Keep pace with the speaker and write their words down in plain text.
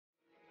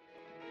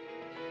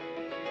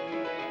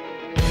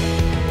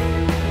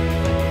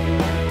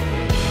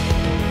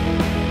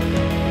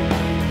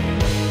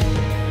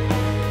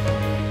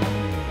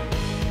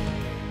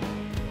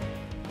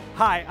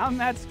Hi, I'm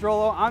Matt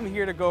Strollo. I'm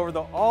here to go over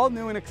the all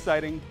new and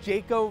exciting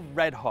Jayco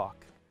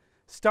Redhawk.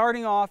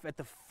 Starting off at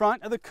the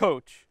front of the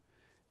coach,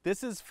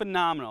 this is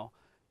phenomenal.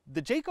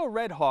 The Jayco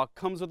Redhawk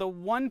comes with a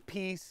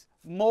one-piece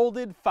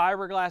molded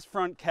fiberglass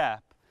front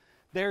cap.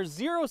 There's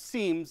 0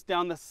 seams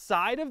down the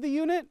side of the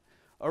unit,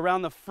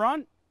 around the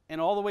front, and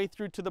all the way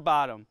through to the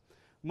bottom.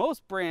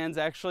 Most brands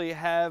actually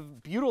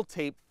have butyl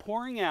tape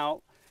pouring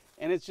out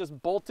and it's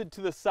just bolted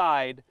to the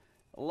side.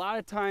 A lot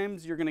of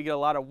times you're going to get a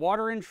lot of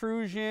water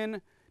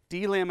intrusion,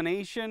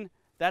 delamination.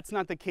 That's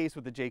not the case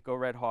with the Jayco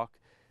Redhawk.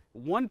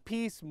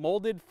 One-piece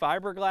molded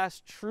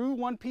fiberglass, true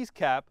one-piece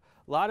cap.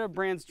 A lot of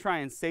brands try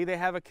and say they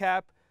have a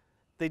cap.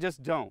 They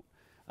just don't.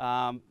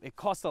 It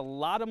costs a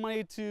lot of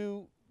money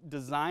to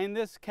design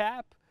this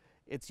cap.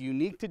 It's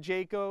unique to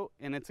Jayco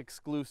and it's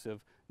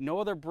exclusive. No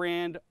other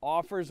brand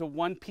offers a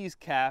one-piece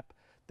cap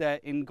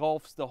that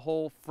engulfs the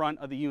whole front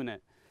of the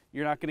unit.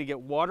 You're not going to get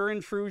water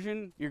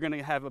intrusion. You're going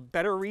to have a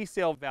better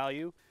resale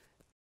value.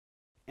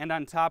 And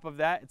on top of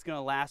that, it's going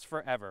to last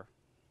forever.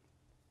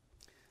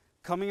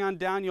 Coming on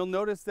down, you'll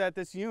notice that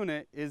this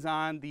unit is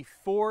on the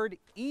Ford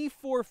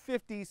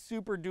E450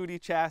 Super Duty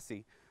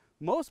chassis.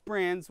 Most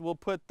brands will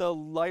put the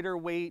lighter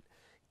weight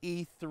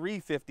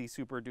E350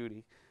 Super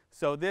Duty.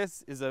 So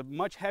this is a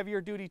much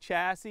heavier duty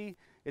chassis.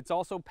 It's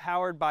also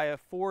powered by a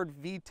Ford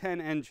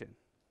V10 engine.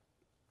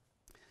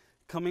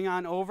 Coming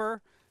on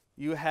over,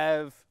 you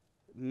have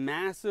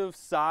massive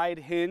side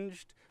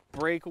hinged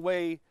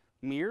breakaway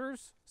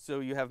mirrors, so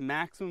you have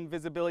maximum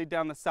visibility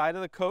down the side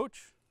of the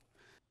coach.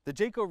 The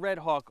Jayco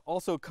Redhawk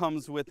also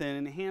comes with an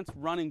enhanced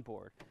running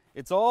board.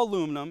 It's all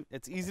aluminum,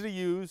 it's easy to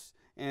use,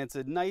 and it's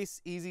a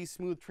nice, easy,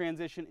 smooth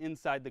transition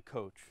inside the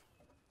coach.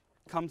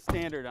 Comes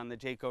standard on the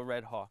Jayco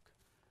Redhawk.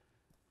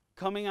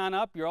 Coming on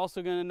up, you're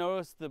also going to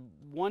notice the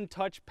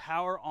one-touch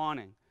power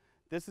awning.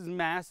 This is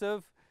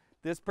massive.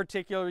 This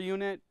particular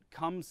unit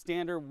comes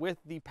standard with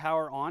the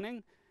power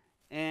awning,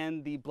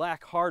 and the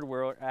black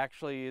hardware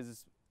actually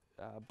is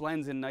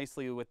blends in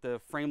nicely with the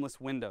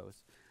frameless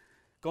windows.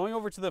 Going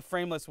over to the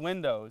frameless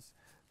windows,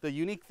 the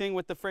unique thing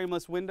with the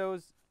frameless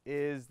windows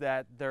is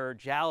that they're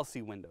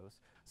jalousie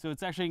windows. So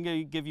it's actually going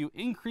to give you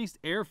increased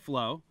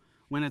airflow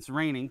when it's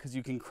raining because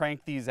you can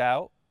crank these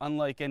out,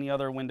 unlike any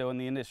other window in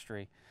the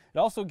industry. It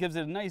also gives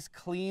it a nice,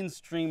 clean,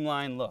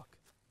 streamlined look.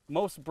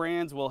 Most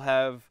brands will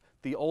have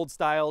the old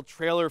style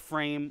trailer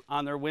frame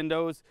on their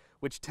windows,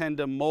 which tend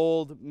to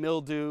mold,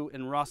 mildew,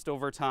 and rust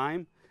over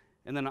time,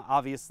 and then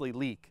obviously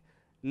leak.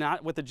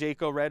 Not with the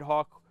Jayco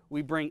Redhawk.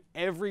 We bring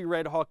every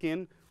Redhawk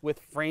in with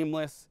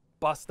frameless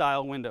bus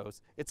style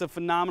windows. It's a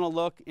phenomenal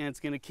look and it's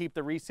going to keep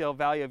the resale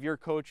value of your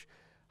coach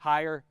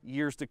higher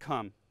years to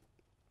come.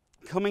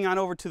 Coming on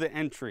over to the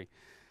entry.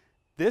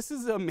 This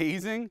is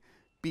amazing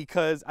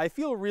because I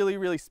feel really,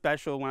 really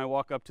special when I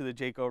walk up to the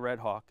Jayco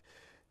Redhawk.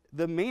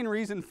 The main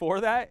reason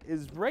for that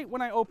is right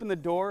when I open the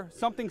door,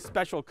 something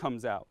special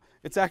comes out.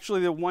 It's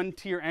actually the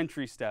one-tier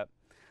entry step.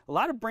 A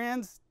lot of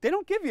brands, they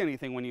don't give you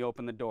anything when you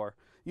open the door.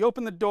 You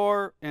open the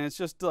door and it's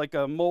just like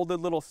a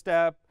molded little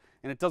step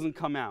and it doesn't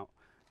come out.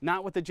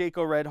 Not with the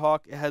Jayco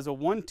Redhawk. It has a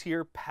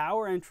one-tier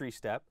power entry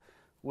step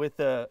with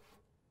a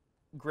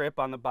grip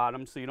on the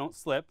bottom so you don't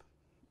slip.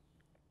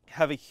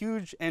 Have a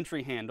huge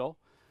entry handle.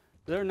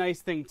 The other nice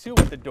thing too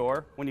with the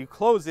door, when you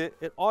close it,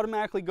 it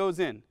automatically goes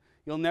in.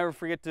 You'll never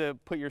forget to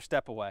put your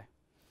step away.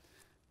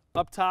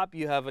 Up top,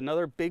 you have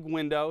another big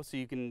window so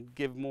you can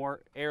give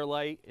more air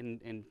light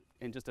and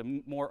just a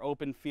more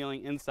open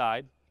feeling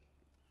inside.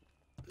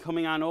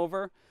 Coming on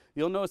over,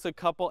 you'll notice a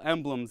couple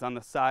emblems on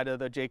the side of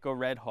the Jayco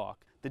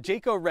Redhawk. The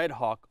Jayco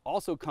Redhawk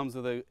also comes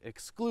with an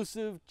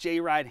exclusive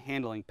J-Ride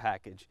handling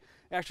package.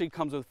 It actually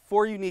comes with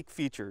 4 unique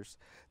features.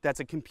 That's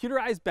a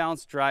computerized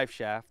balance drive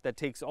shaft that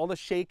takes all the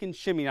shake and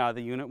shimmy out of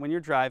the unit when you're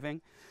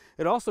driving.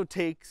 It also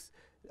takes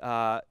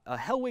a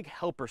Hellwig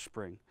helper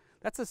spring.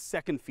 That's a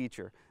second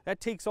feature. That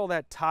takes all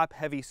that top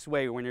heavy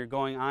sway when you're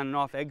going on and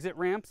off exit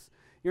ramps.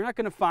 You're not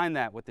going to find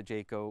that with the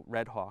Jayco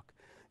Redhawk.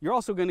 You're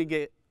also going to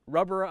get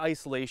rubber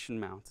isolation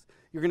mounts.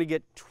 You're going to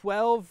get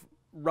 12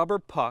 rubber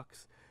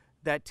pucks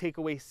that take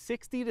away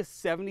 60 to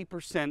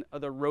 70%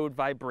 of the road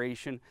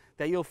vibration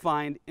that you'll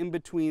find in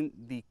between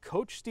the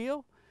coach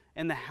steel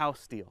and the house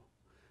steel.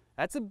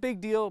 That's a big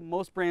deal.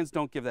 Most brands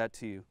don't give that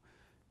to you.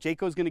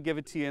 Jayco's going to give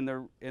it to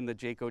you in the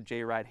Jayco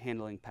J-Ride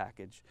handling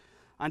package.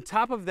 On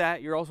top of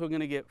that, you're also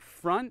going to get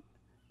front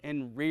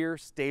and rear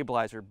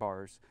stabilizer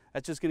bars.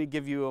 That's just going to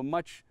give you a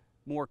much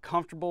more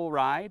comfortable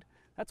ride.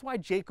 That's why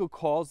Jayco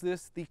calls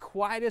this the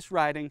quietest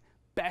riding,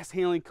 best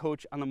handling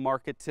coach on the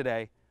market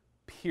today,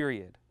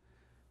 period.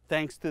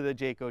 Thanks to the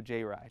Jayco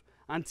J-Ride.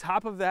 On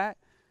top of that,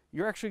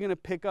 you're actually going to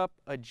pick up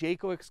a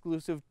Jayco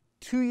exclusive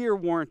 2-year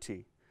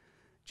warranty.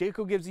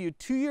 Jayco gives you a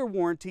 2-year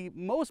warranty.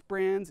 Most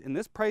brands in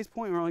this price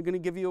point are only going to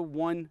give you a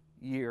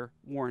 1-year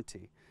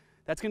warranty.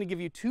 That's going to give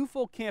you 2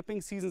 full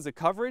camping seasons of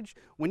coverage.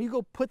 When you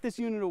go put this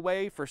unit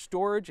away for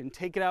storage and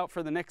take it out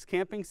for the next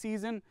camping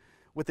season,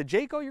 with the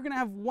Jayco, you're going to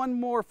have 1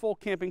 more full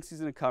camping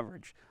season of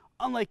coverage,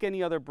 unlike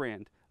any other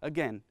brand.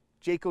 Again,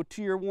 Jayco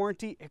 2-year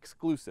warranty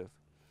exclusive.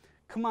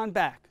 Come on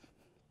back.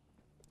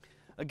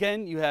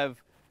 Again, you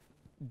have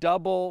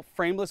double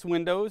frameless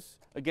windows.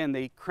 Again,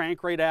 they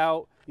crank right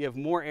out. You have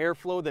more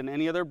airflow than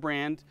any other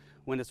brand.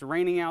 When it's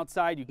raining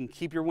outside, you can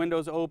keep your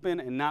windows open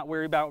and not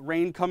worry about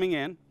rain coming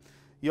in.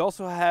 You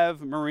also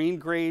have marine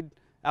grade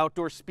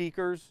outdoor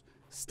speakers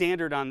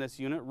standard on this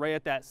unit, right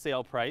at that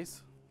sale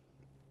price.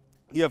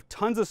 You have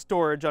tons of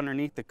storage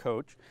underneath the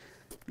coach.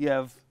 You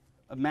have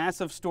a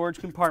massive storage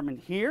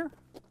compartment here.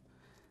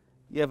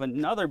 You have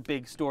another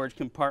big storage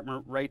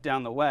compartment right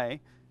down the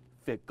way.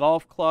 Fit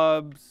golf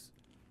clubs,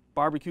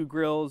 barbecue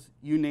grills,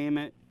 you name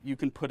it, you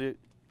can put it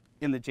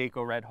in the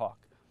Jayco Redhawk.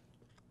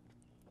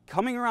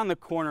 Coming around the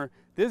corner,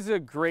 this is a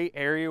great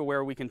area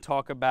where we can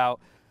talk about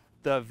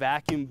the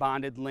vacuum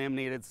bonded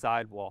laminated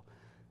sidewall.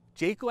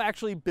 Jayco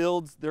actually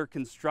builds their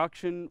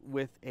construction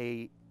with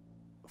a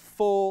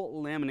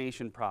full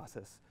lamination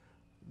process.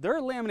 Their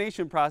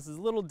lamination process is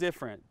a little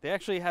different. They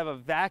actually have a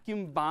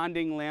vacuum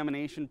bonding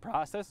lamination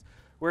process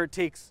where it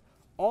takes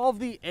all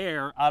the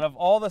air out of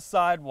all the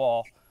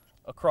sidewall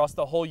across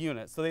the whole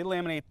unit. So they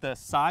laminate the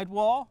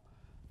sidewall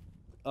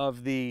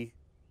of the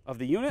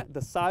unit,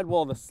 the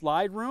sidewall of the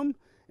slide room,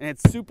 and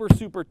it's super,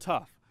 super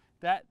tough.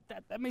 That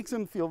makes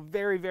them feel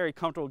very, very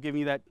comfortable giving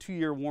you that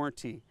 2-year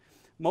warranty.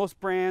 Most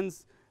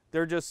brands,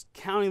 they're just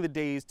counting the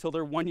days till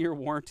their 1-year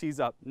warranty's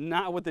up.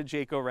 Not with the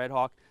Jayco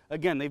Redhawk.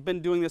 Again, they've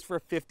been doing this for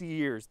 50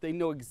 years. They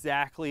know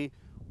exactly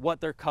what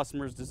their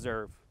customers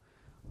deserve.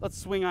 Let's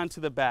swing on to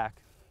the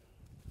back.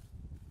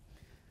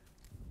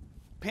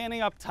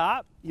 Panning up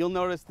top, you'll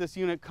notice this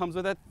unit comes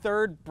with a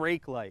third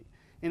brake light.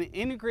 An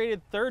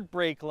integrated third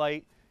brake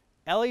light,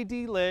 LED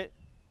lit,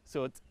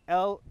 so it's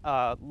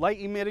light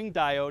emitting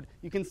diode.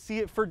 You can see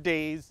it for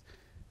days.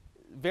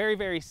 Very,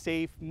 very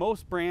safe.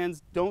 Most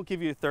brands don't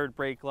give you a third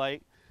brake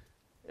light.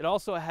 It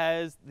also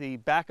has the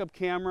backup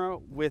camera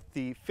with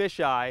the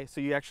fisheye,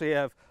 so you actually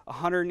have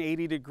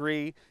 180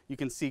 degree. You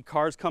can see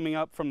cars coming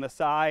up from the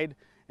side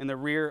and the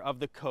rear of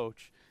the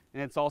coach.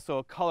 And it's also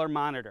a color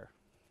monitor.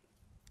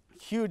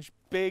 Huge,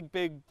 big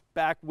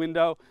back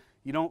window.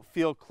 You don't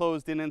feel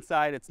closed in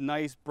inside. It's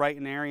nice, bright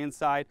and airy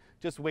inside.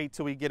 Just wait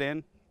till we get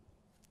in.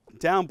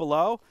 Down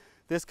below,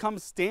 this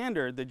comes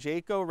standard. The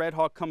Jayco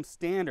Redhawk comes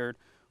standard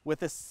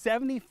with a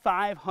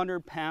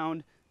 7,500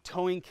 pound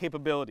towing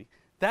capability.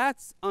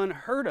 That's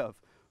unheard of.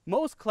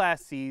 Most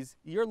Class Cs,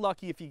 you're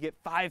lucky if you get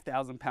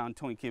 5,000 pound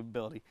towing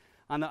capability.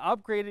 On the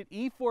upgraded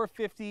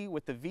E450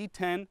 with the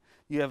V10,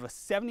 you have a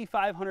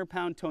 7,500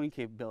 pound towing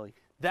capability.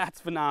 That's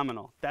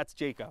phenomenal. That's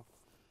Jayco.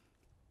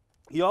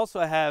 You also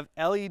have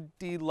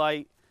LED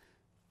light,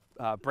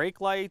 brake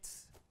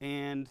lights,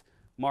 and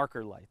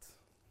marker lights.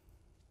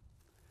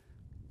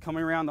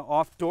 Coming around the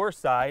off-door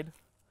side,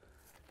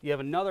 you have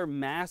another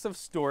massive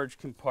storage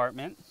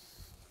compartment.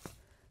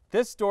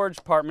 This storage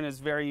compartment is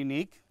very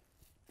unique.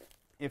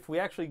 If we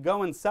actually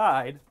go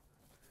inside,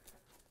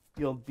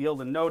 you'll be able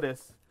to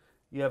notice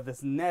you have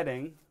this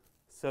netting,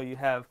 so you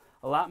have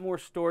a lot more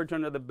storage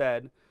under the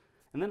bed.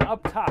 And then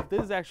up top,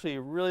 this is actually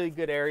a really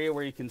good area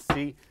where you can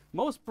see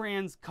most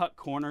brands cut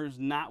corners,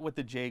 not with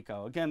the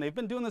Jayco. Again, they've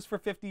been doing this for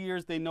 50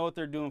 years. They know what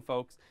they're doing,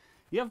 folks.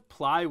 You have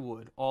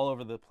plywood all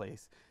over the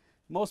place.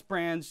 Most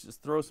brands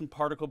just throw some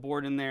particle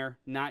board in there,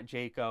 not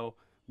Jayco.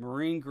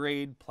 Marine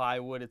grade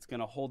plywood, it's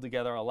gonna hold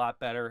together a lot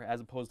better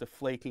as opposed to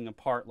flaking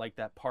apart like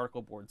that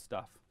particle board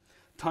stuff.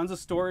 Tons of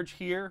storage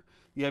here.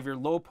 You have your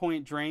low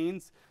point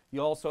drains. You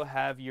also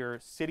have your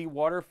city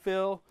water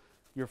fill,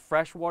 your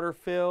fresh water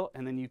fill,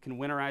 and then you can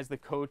winterize the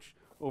coach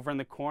over in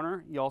the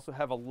corner. You also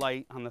have a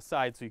light on the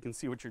side so you can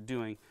see what you're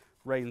doing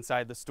right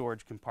inside the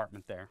storage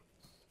compartment there.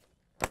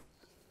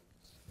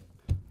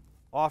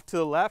 Off to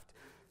the left,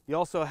 you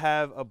also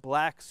have a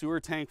black sewer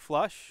tank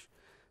flush.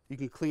 You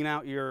can clean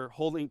out your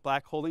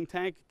black holding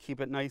tank,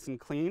 keep it nice and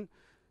clean.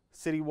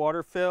 City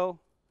water fill,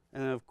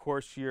 and then of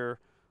course your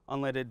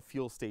unleaded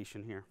fuel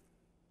station here.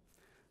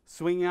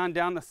 Swinging on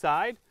down the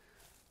side,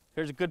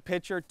 here's a good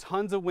picture,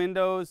 tons of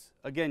windows.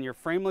 Again, your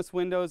frameless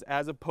windows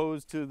as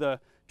opposed to the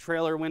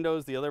trailer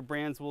windows the other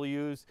brands will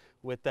use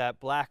with that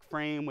black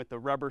frame with the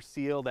rubber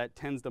seal that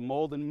tends to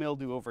mold and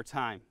mildew over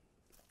time.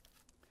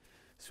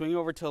 Swing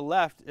over to the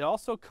left, it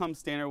also comes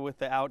standard with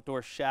the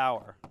outdoor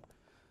shower.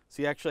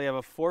 So you actually have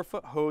a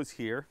 4-foot hose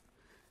here,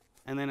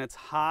 and then it's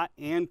hot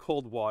and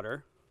cold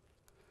water.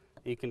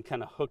 You can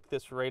kind of hook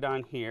this right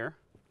on here.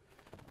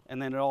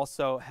 And then it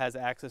also has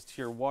access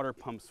to your water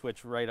pump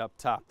switch right up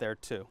top there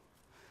too.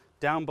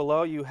 Down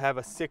below you have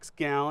a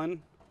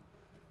 6-gallon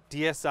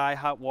DSI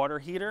hot water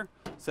heater.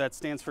 So that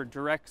stands for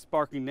direct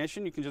spark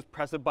ignition. You can just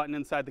press a button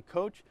inside the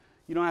coach.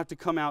 You don't have to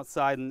come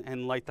outside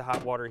and light the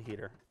hot water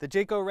heater. The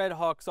Jayco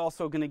Redhawk's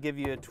also going to give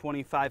you a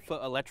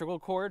 25-foot electrical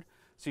cord,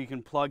 so you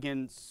can plug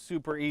in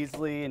super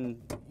easily and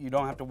you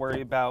don't have to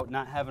worry about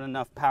not having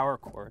enough power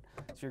cord.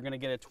 So you're going to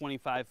get a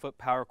 25-foot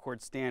power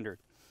cord standard.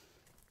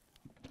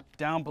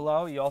 Down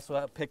below, you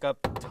also pick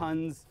up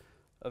tons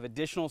of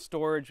additional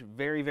storage,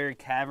 very, very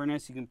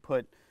cavernous. You can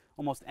put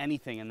almost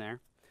anything in there.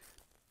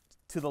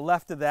 To the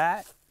left of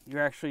that,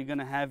 you're actually going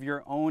to have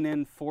your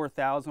own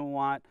 4,000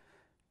 watt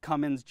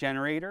Cummins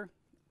generator.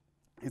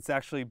 It's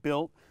actually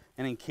built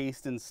and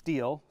encased in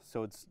steel,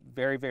 so it's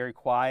very, very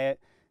quiet.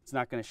 It's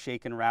not going to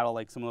shake and rattle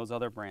like some of those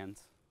other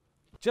brands.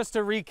 Just to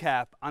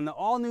recap, on the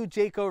all-new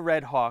Jayco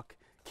Redhawk,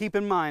 keep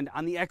in mind,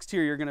 on the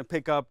exterior, you're going to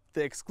pick up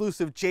the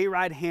exclusive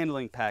J-Ride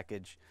handling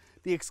package,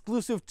 the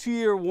exclusive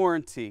 2-year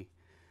warranty.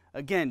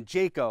 Again,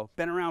 Jayco,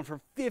 been around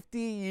for 50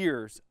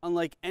 years,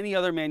 unlike any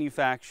other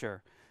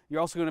manufacturer.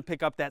 You're also going to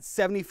pick up that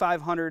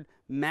 7,500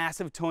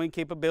 massive towing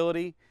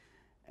capability.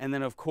 And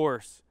then, of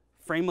course,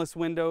 frameless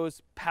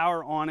windows,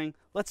 power awning.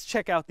 Let's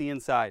check out the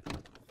inside.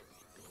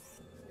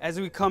 As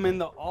we come in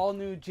the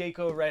all-new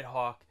Jayco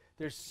Redhawk,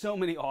 there's so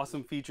many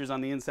awesome features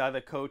on the inside of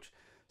the coach,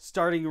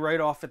 starting right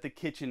off at the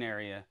kitchen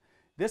area.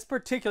 This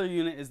particular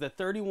unit is the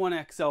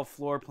 31XL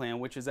floor plan,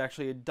 which is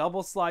actually a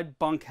double slide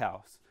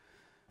bunkhouse.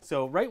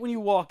 So right when you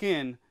walk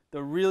in,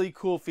 the really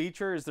cool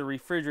feature is the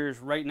refrigerator is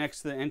right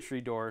next to the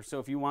entry door. So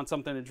if you want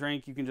something to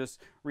drink, you can just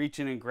reach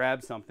in and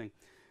grab something.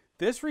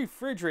 This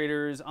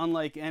refrigerator is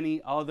unlike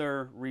any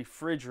other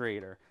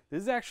refrigerator.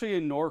 This is actually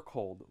a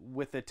Norcold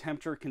with a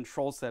temperature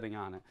control setting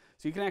on it.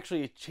 So you can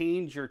actually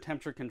change your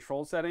temperature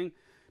control setting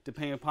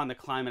depending upon the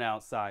climate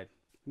outside.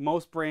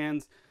 Most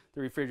brands,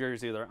 the refrigerator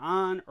is either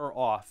on or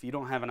off. You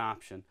don't have an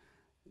option.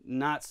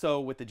 Not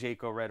so with the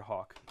Jayco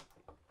Redhawk.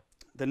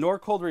 The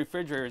Norcold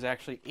refrigerator is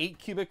actually 8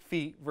 cubic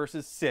feet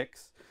versus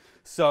 6.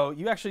 So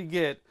you actually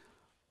get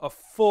a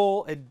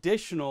full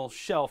additional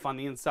shelf on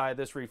the inside of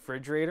this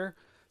refrigerator.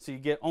 So you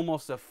get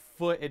almost a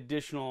foot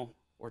additional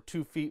or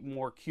 2 feet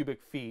more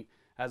cubic feet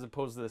as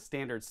opposed to the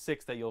standard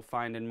 6 that you'll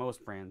find in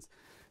most brands.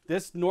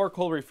 This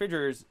Norcold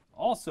refrigerator is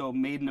also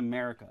made in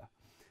America.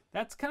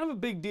 That's kind of a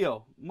big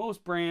deal.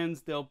 Most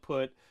brands, they'll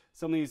put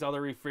some of these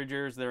other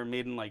refrigerators that are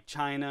made in like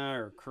China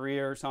or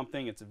Korea or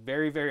something. It's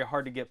very, very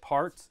hard to get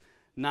parts.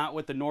 Not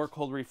with the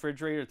Norcold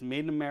refrigerator. It's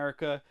made in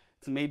America.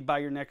 It's made by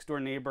your next door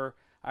neighbor.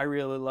 I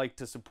really like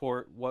to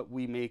support what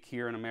we make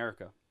here in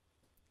America.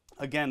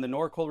 Again, the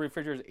Norcold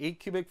refrigerator is 8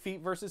 cubic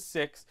feet versus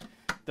 6.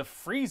 The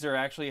freezer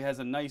actually has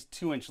a nice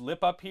 2-inch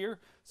lip up here.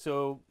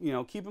 So,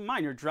 keep in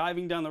mind, you're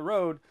driving down the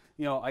road,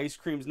 ice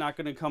cream's not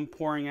going to come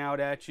pouring out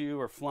at you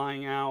or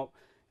flying out.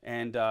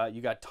 And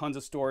you got tons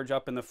of storage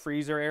up in the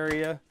freezer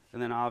area.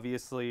 And then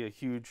obviously a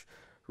huge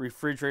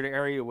refrigerator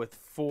area with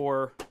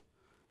 4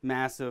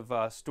 massive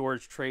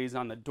storage trays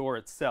on the door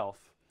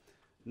itself.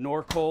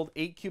 Norcold,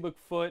 8 cubic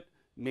foot,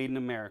 made in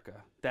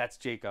America. That's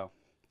Jayco.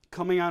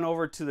 Coming on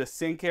over to the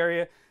sink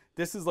area,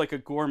 this is like a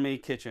gourmet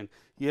kitchen.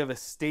 You have a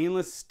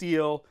stainless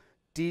steel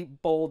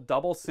deep bowl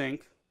double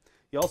sink.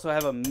 You also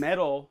have a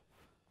metal,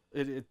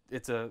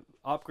 it's a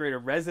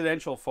upgraded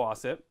residential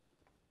faucet.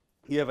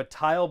 You have a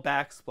tile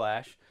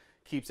backsplash,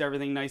 keeps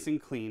everything nice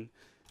and clean.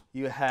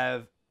 You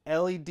have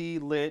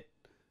LED lit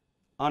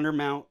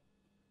undermount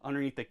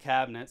underneath the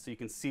cabinet so you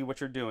can see what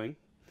you're doing.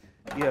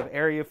 You have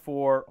area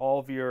for all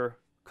of your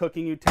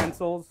cooking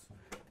utensils,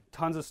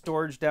 tons of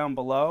storage down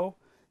below.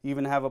 You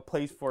even have a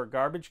place for a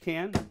garbage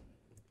can.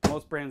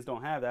 Most brands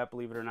don't have that,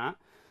 believe it or not.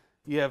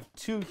 You have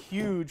 2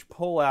 huge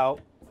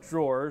pull-out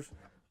drawers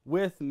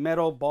with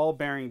metal ball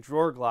bearing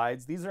drawer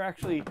glides. These are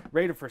actually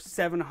rated for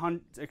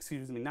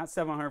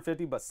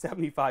 750, but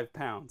 75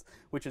 pounds,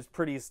 which is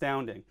pretty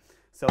astounding.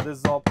 So this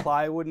is all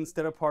plywood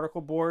instead of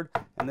particle board,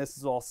 and this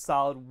is all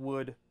solid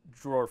wood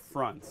drawer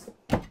fronts.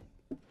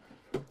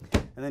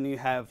 And then you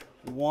have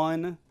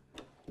 1,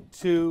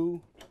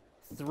 2,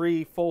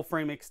 3 full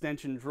frame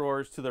extension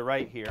drawers to the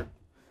right here.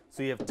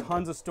 So you have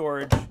tons of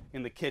storage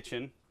in the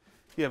kitchen.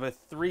 You have a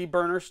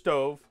 3-burner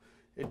stove,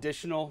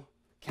 additional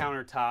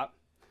countertop,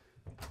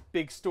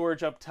 big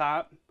storage up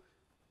top,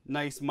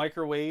 nice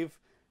microwave.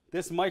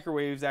 This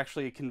microwave is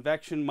actually a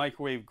convection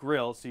microwave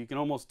grill, so you can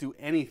almost do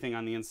anything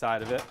on the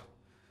inside of it.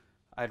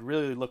 I'd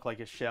really look like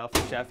a chef,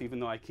 even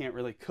though I can't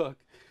really cook.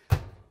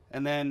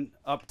 And then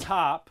up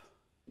top,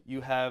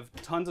 you have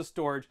tons of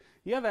storage.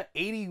 You have an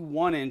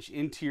 81-inch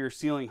interior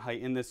ceiling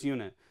height in this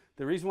unit.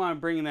 The reason why I'm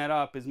bringing that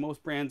up is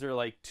most brands are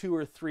like 2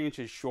 or 3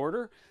 inches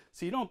shorter,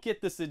 so you don't get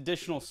this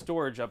additional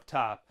storage up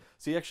top.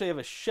 So you actually have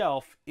a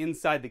shelf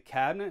inside the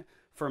cabinet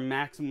for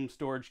maximum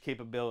storage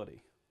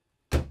capability.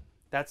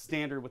 That's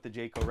standard with the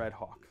Jayco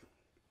Redhawk.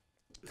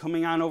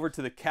 Coming on over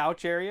to the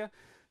couch area,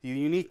 the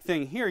unique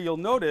thing here, you'll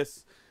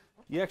notice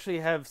you actually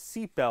have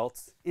seat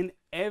belts in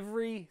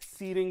every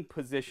seating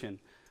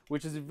position,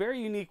 which is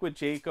very unique with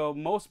Jayco.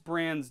 Most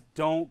brands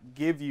don't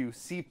give you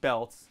seat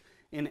belts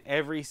in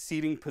every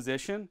seating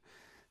position.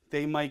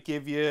 They might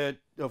give you,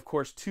 of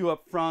course, 2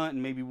 up front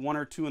and maybe 1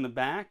 or 2 in the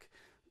back,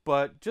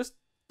 but just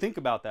think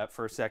about that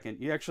for a second.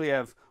 You actually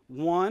have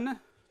 1,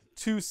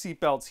 2 seat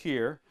belts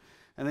here,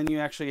 and then you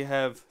actually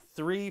have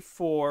 3,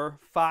 4,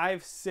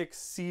 5, 6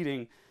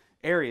 seating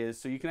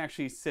areas, so you can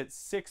actually sit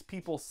 6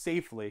 people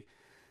safely.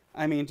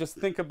 I mean, just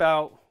think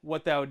about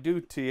what that would do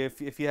to you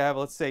if you have,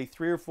 let's say,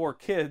 3 or 4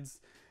 kids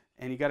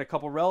and you got a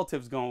couple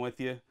relatives going with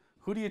you.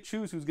 Who do you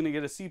choose who's going to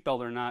get a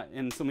seatbelt or not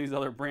in some of these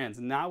other brands?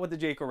 Not with the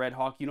Jayco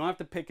Redhawk. You don't have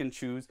to pick and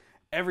choose.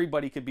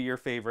 Everybody could be your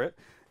favorite.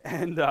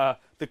 And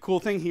the cool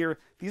thing here,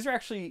 these are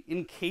actually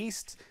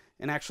encased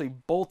and actually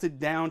bolted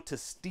down to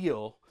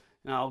steel.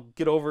 And I'll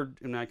get over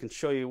and I can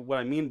show you what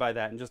I mean by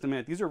that in just a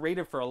minute. These are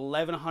rated for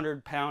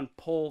 1,100 pound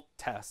pull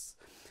tests.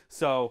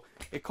 So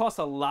it costs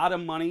a lot of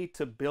money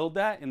to build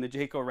that in the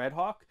Jayco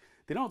Redhawk.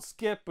 They don't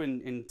skip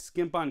and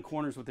skimp on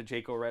corners with the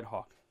Jayco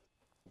Redhawk.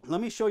 Let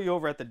me show you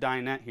over at the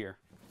dinette here.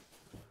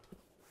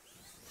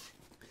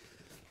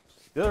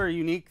 The other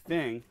unique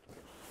thing,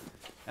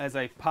 as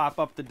I pop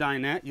up the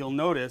dinette, you'll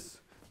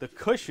notice the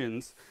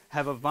cushions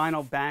have a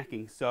vinyl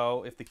backing.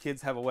 So if the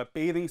kids have a wet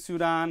bathing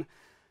suit on,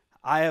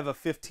 I have a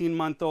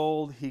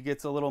 15-month-old. He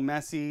gets a little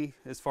messy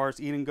as far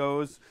as eating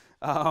goes.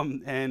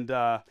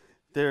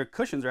 Their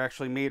cushions are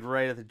actually made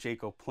right at the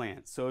Jayco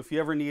plant. So if you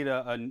ever need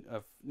a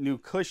new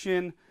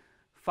cushion,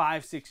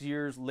 5-6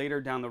 years later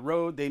down the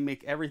road, they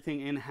make everything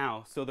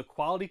in-house. So the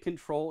quality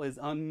control is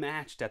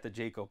unmatched at the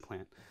Jayco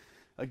plant.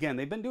 Again,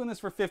 they've been doing this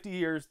for 50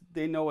 years.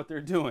 They know what they're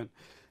doing.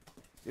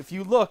 If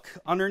you look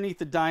underneath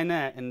the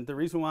dinette, and the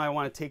reason why I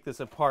want to take this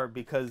apart,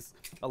 because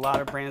a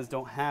lot of brands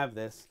don't have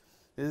this,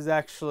 this is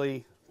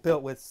actually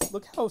built with,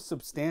 look how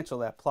substantial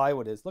that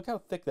plywood is. Look how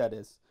thick that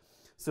is.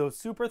 So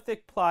super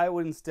thick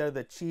plywood instead of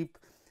the cheap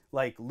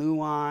like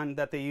Luan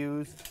that they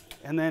use.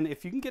 And then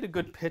if you can get a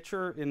good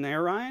picture in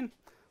there, Ryan,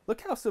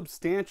 look how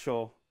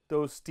substantial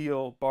those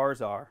steel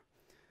bars are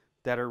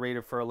that are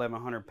rated for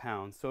 1,100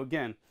 pounds. So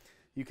again,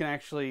 you can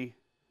actually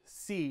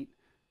seat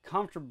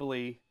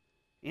comfortably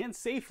and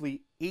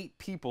safely 8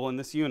 people in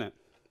this unit.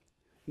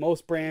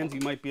 Most brands you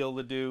might be able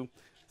to do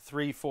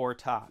 3-4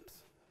 tops.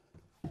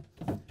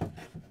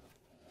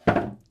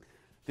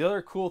 The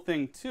other cool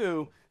thing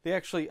too, they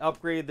actually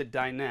upgrade the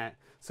dinette.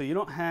 So you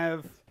don't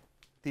have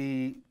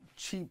the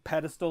cheap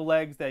pedestal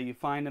legs that you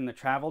find in the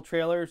travel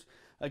trailers.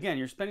 Again,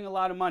 you're spending a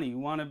lot of money. You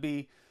want to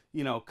be,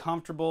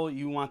 comfortable.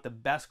 You want the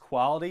best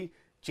quality.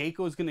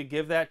 Jayco is going to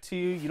give that to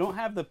you. You don't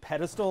have the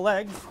pedestal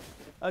legs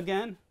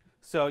again.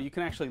 So you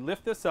can actually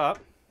lift this up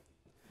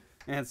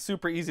and it's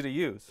super easy to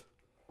use.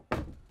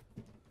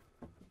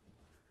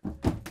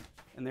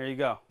 And there you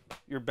go.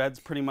 Your bed's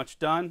pretty much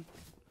done.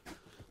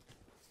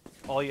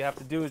 All you have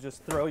to do is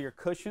just throw your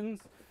cushions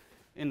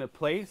into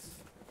place.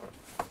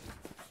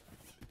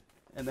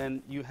 And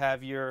then you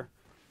have your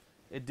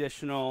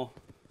additional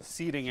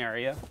seating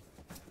area.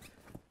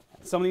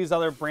 Some of these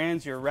other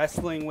brands, you're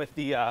wrestling with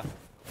the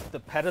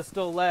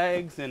pedestal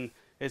legs, and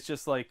it's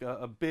just like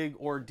a big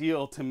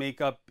ordeal to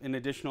make up an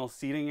additional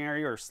seating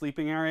area or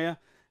sleeping area.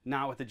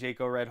 Not with the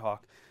Jayco Redhawk.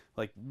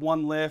 Like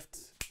one lift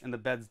and the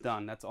bed's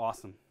done. That's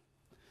awesome.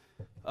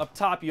 Up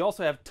top, you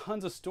also have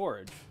tons of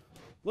storage.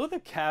 Look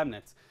at the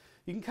cabinets.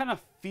 You can kind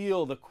of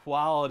feel the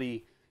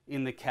quality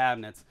in the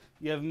cabinets.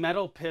 You have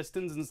metal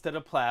pistons instead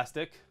of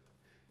plastic.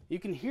 You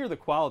can hear the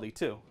quality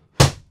too.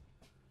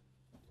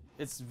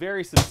 It's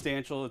very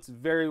substantial. It's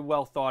very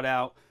well thought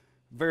out,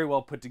 very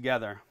well put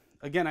together.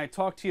 Again, I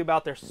talked to you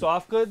about their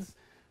soft goods,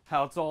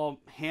 how it's all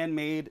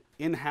handmade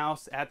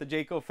in-house at the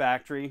Jayco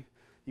factory.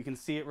 You can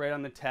see it right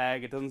on the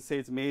tag. It doesn't say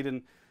it's made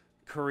in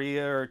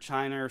Korea or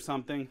China or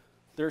something.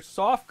 Their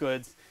soft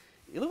goods,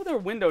 you look at their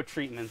window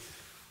treatments.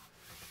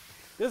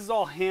 This is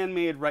all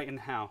handmade right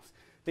in-house.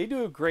 They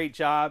do a great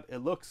job. It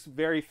looks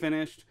very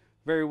finished,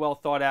 very well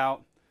thought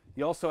out.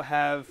 You also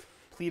have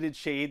pleated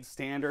shades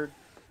standard.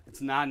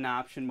 It's not an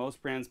option.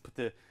 Most brands put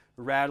the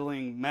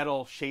rattling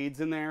metal shades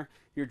in there.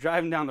 You're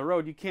driving down the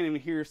road, you can't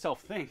even hear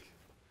yourself think.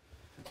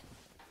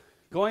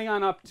 Going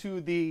on up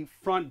to the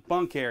front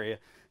bunk area.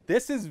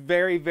 This is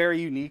very,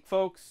 very unique,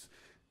 folks.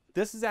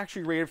 This is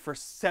actually rated for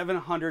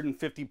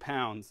 750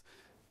 pounds.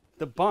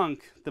 The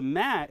bunk, the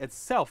mat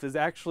itself is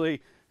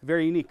actually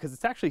very unique because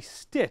it's actually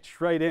stitched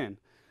right in.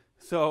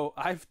 So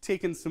I've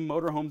taken some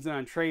motorhomes in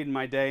on trade in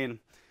my day, and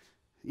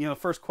the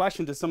first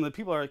question to some of the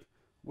people are like,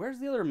 where's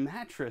the other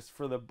mattress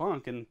for the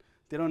bunk? And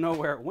they don't know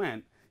where it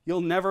went.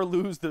 You'll never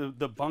lose the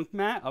bunk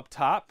mat up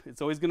top.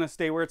 It's always going to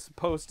stay where it's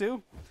supposed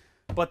to.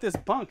 But this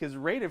bunk is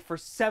rated for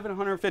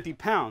 750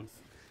 pounds.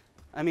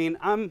 I mean,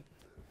 I'm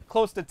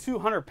close to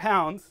 200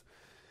 pounds,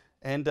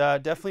 and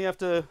definitely have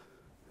to,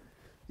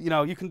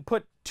 you can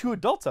put 2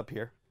 adults up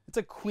here. It's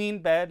a queen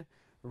bed,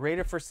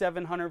 rated for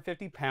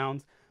 750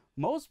 pounds.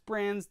 Most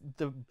brands,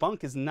 the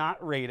bunk is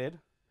not rated.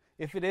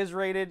 If it is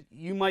rated,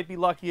 you might be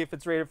lucky if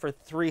it's rated for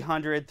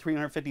 300,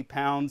 350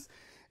 pounds.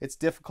 It's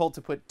difficult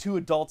to put 2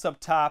 adults up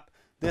top.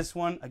 This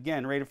one,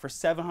 again, rated for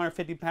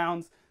 750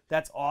 pounds.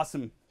 That's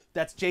awesome.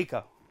 That's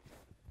Jayco.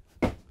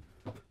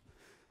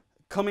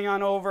 Coming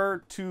on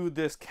over to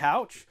this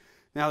couch.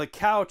 Now the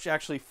couch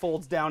actually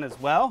folds down as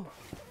well.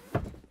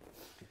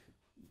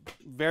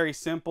 Very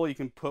simple. You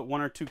can put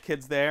 1 or 2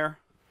 kids there.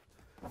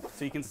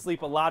 So you can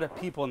sleep a lot of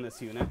people in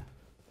this unit.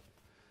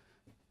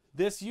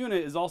 This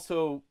unit is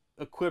also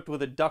equipped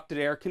with a ducted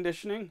air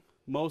conditioning.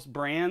 Most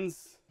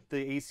brands, the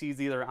AC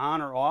is either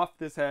on or off.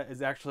 This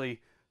is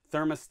actually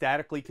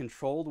thermostatically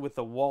controlled with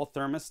a wall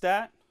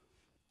thermostat.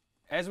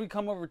 As we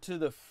come over to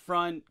the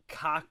front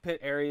cockpit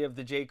area of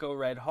the Jayco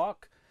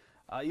Redhawk,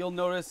 you'll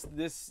notice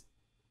this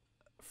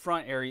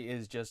front area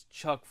is just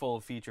chock full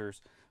of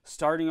features.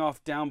 Starting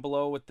off down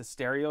below with the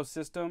stereo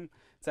system.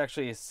 It's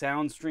actually a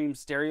SoundStream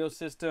stereo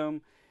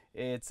system.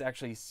 It's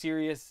actually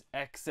Sirius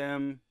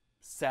XM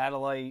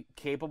satellite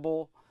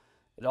capable.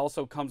 It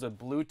also comes with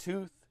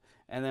Bluetooth.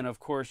 And then, of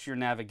course, your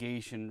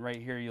navigation.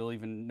 Right here, you'll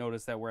even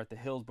notice that we're at the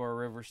Hillsborough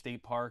River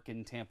State Park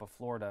in Tampa,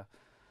 Florida.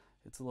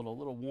 It's a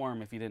little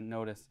warm if you didn't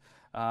notice.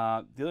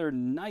 The other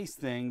nice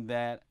thing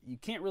that you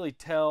can't really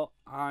tell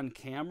on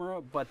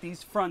camera, but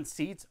these front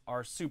seats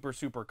are super,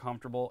 super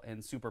comfortable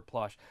and super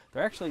plush.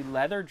 They're actually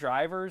leather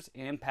drivers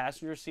and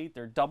passenger seat.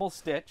 They're double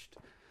stitched.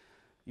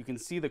 You can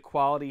see the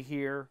quality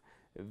here.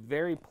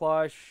 Very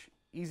plush,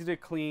 easy to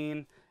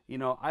clean. You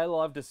know, I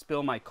love to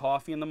spill my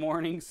coffee in the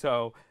morning,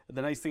 so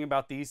the nice thing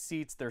about these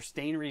seats, they're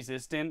stain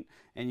resistant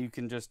and you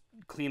can just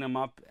clean them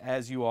up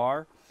as you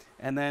are.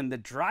 And then the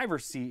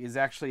driver's seat is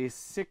actually a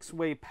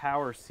 6-way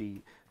power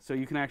seat. So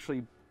you can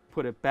actually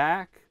put it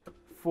back,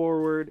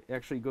 forward, it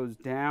actually goes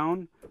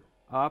down,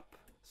 up.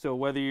 So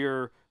whether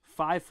you're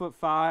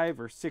 5'5"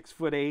 or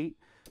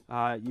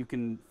 6'8", you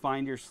can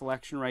find your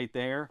selection right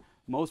there.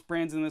 Most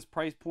brands in this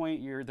price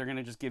point, they're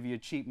gonna just give you a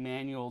cheap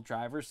manual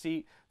driver's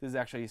seat. This is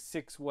actually a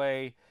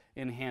 6-way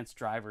enhanced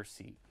driver's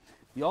seat.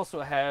 You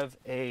also have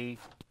a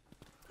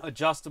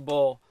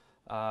adjustable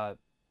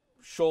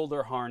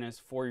shoulder harness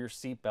for your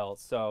seat belt.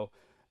 So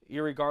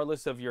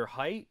irregardless of your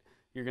height,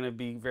 you're gonna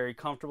be very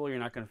comfortable. You're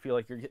not gonna feel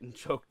like you're getting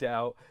choked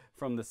out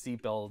from the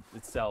seat belt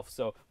itself.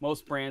 So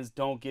most brands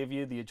don't give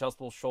you the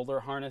adjustable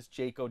shoulder harness.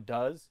 Jayco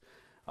does.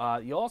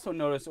 You'll also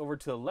notice over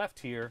to the left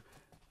here,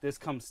 this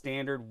comes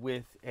standard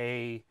with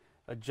a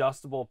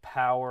adjustable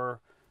power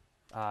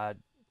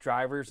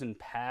drivers and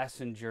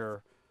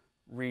passenger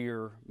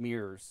rear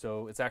mirrors.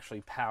 So it's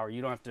actually power.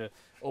 You don't have to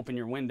open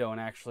your window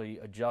and actually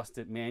adjust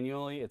it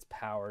manually. It's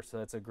power, so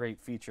that's a great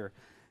feature.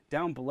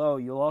 Down below,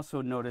 you'll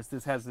also notice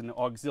this has an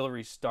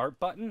auxiliary start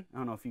button. I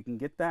don't know if you can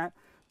get that,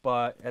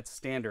 but it's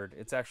standard.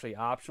 It's actually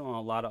optional on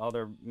a lot of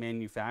other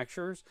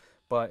manufacturers,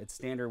 but it's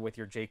standard with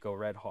your Jayco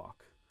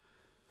Redhawk.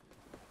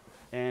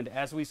 And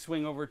as we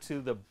swing over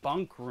to the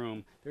bunk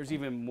room, there's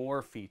even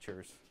more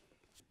features.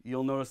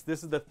 You'll notice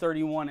this is the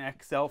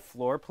 31XL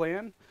floor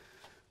plan.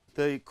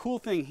 The cool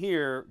thing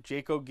here,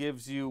 Jayco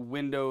gives you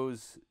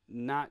windows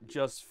not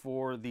just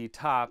for the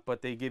top,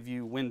 but they give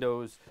you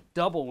windows,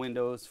 double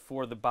windows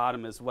for the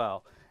bottom as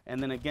well.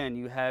 And then again,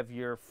 you have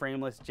your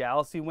frameless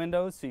jalousie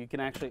windows, so you can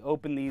actually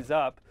open these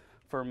up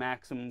for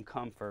maximum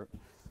comfort.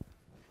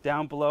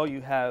 Down below,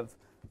 you have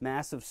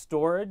massive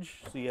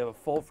storage, so you have a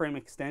full frame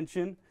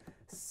extension,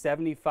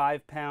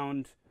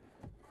 75-pound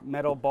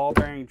metal ball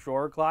bearing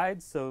drawer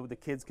glides, so the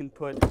kids can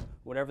put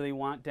whatever they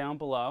want down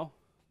below.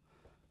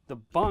 The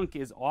bunk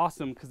is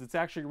awesome because it's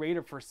actually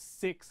rated for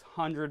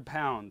 600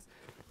 pounds.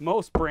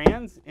 Most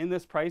brands in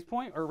this price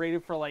point are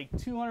rated for like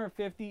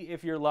 250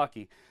 if you're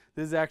lucky.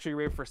 This is actually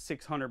rated for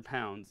 600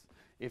 pounds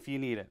if you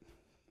need it.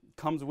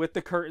 Comes with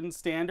the curtains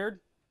standard.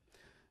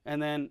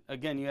 And then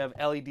again, you have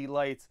LED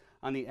lights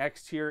on the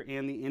exterior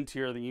and the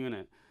interior of the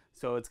unit.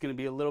 So it's going to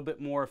be a little bit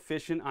more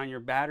efficient on your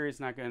battery. It's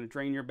not going to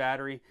drain your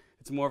battery.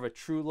 It's more of a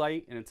true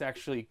light, and it's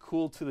actually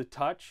cool to the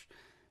touch,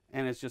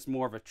 and it's just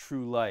more of a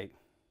true light.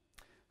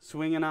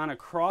 Swinging on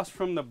across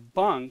from the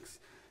bunks,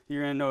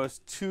 you're going to notice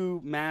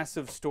two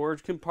massive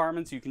storage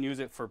compartments. You can use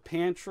it for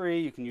pantry.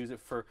 You can use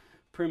it for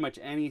pretty much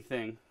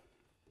anything.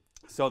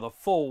 So the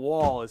full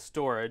wall is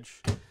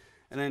storage.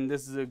 And then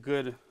this is a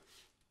good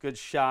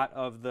shot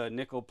of the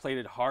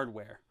nickel-plated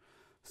hardware.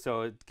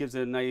 So it gives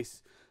it a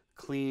nice,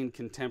 clean,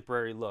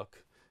 contemporary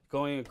look.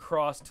 Going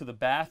across to the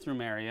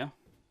bathroom area.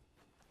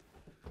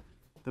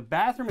 The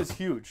bathroom is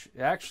huge.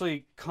 It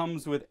actually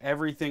comes with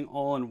everything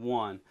all in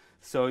one.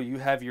 So you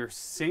have your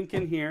sink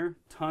in here,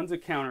 tons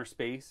of counter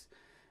space,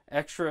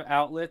 extra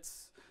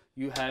outlets.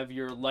 You have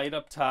your light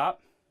up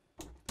top.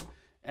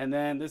 And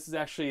then this is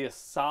actually a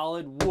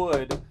solid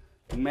wood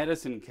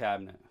medicine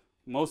cabinet.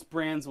 Most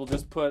brands will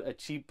just put a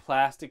cheap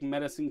plastic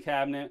medicine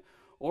cabinet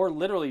or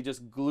literally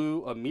just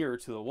glue a mirror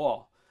to the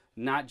wall.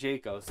 Not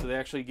Jayco. So they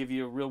actually give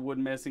you a real wood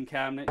medicine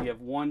cabinet. You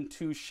have 1,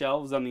 2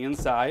 shelves on the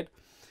inside.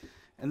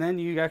 And then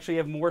you actually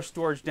have more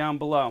storage down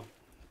below.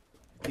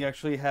 You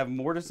actually have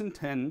mortise and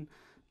tenon,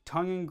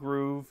 tongue and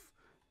groove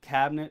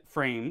cabinet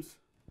frames,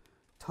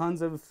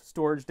 tons of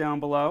storage down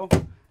below.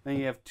 Then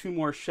you have 2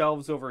 more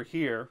shelves over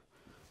here.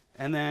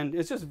 And then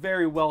it's just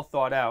very well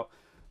thought out.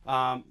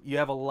 You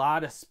have a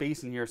lot of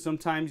space in here.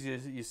 Sometimes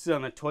you sit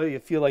on the toilet, you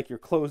feel like you're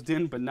closed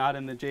in, but not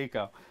in the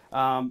Jayco.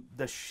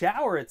 The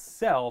shower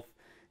itself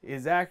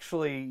is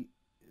actually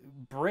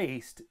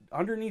braced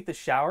underneath the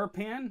shower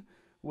pan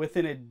with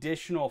an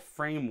additional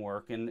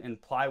framework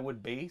and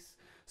plywood base.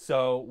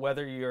 So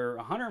whether you're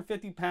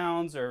 150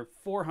 pounds or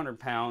 400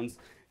 pounds,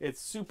 it's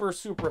super,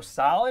 super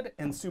solid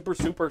and super,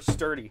 super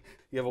sturdy.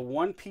 You have a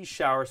 1-piece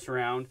shower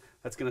surround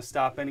that's going to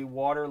stop any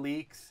water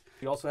leaks.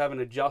 You also have an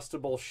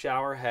adjustable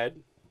shower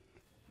head.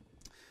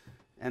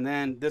 And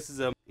then this is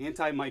an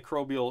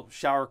antimicrobial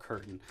shower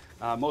curtain.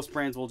 Most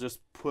brands will just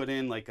put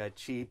in like a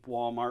cheap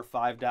Walmart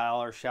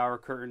 $5 shower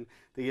curtain.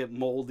 They get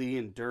moldy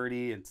and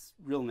dirty. It's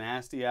real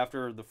nasty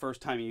after the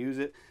first time you use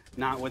it.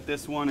 Not with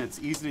this one. It's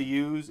easy to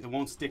use. It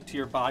won't stick to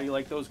your body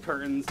like those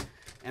curtains.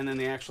 And then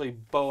they actually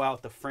bow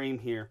out the frame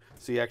here,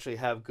 so you actually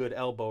have good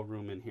elbow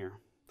room in here.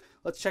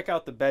 Let's check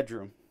out the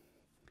bedroom.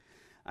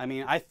 I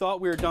mean, I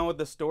thought we were done with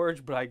the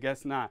storage, but I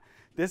guess not.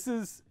 This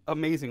is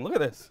amazing. Look at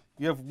this.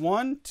 You have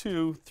 1,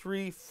 2,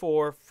 3,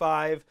 4,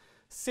 5,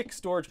 6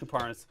 storage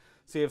compartments.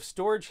 So you have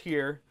storage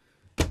here.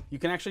 You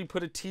can actually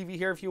put a TV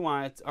here if you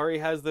want. It already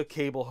has the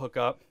cable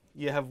hookup.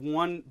 You have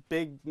one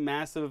big,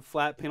 massive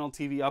flat panel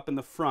TV up in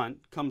the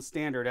front, comes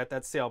standard at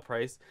that sale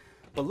price.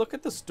 But look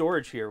at the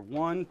storage here.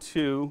 1,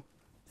 2,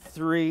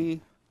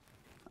 3.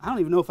 I don't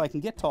even know if I can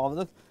get to all of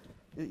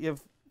this. You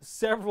have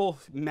several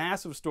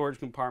massive storage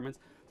compartments.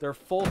 They're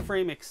full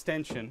frame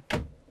extension.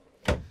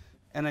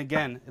 And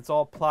again, it's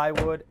all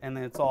plywood and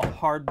then it's all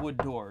hardwood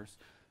doors.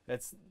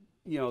 That's,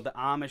 you know, the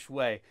Amish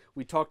way.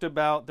 We talked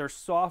about their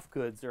soft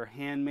goods. They're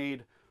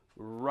handmade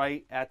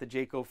right at the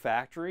Jayco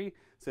factory.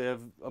 So they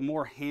have a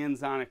more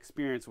hands-on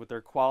experience with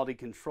their quality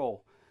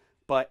control.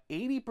 But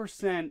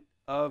 80%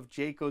 of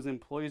Jayco's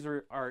employees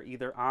are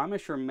either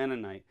Amish or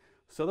Mennonite.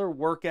 So their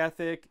work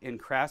ethic and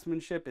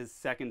craftsmanship is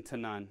second to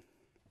none.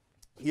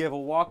 You have a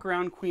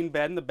walk-around queen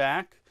bed in the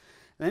back.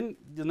 Then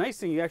the nice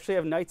thing, you actually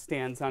have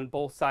nightstands on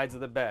both sides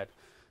of the bed.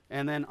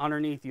 And then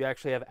underneath, you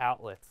actually have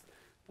outlets.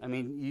 I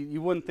mean,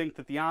 you wouldn't think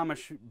that the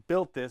Amish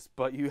built this,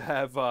 but you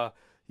have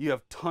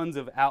tons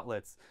of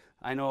outlets.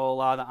 I know a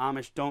lot of the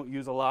Amish don't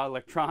use a lot of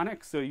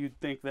electronics, so you'd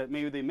think that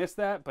maybe they missed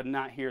that, but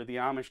not here. The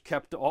Amish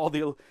kept all the,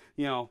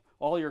 you know,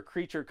 all your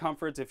creature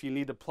comforts if you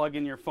need to plug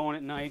in your phone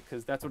at night,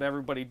 because that's what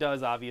everybody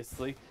does,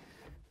 obviously.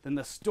 Then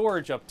the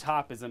storage up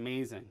top is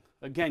amazing.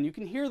 Again, you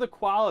can hear the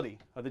quality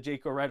of the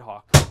Jayco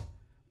Redhawk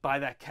by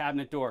that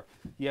cabinet door.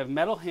 You have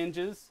metal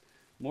hinges,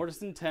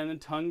 mortise and tenon,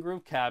 tongue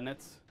groove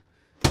cabinets,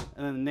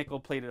 and then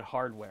nickel-plated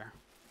hardware.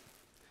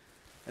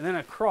 And then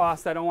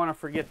across, I don't want to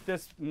forget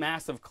this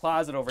massive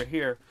closet over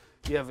here.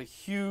 You have a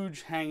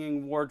huge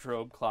hanging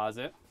wardrobe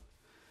closet.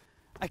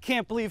 I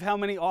can't believe how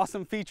many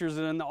awesome features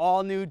are in the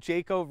all-new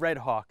Jayco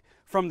Redhawk.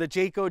 From the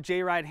Jayco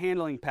J-Ride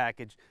handling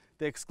package,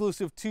 the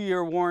exclusive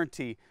 2-year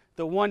warranty,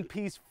 the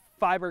one-piece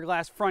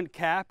fiberglass front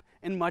cap,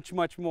 and much,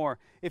 much more.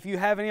 If you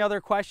have any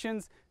other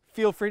questions,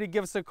 feel free to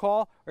give us a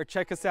call or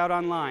check us out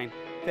online.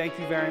 Thank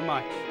you very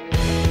much.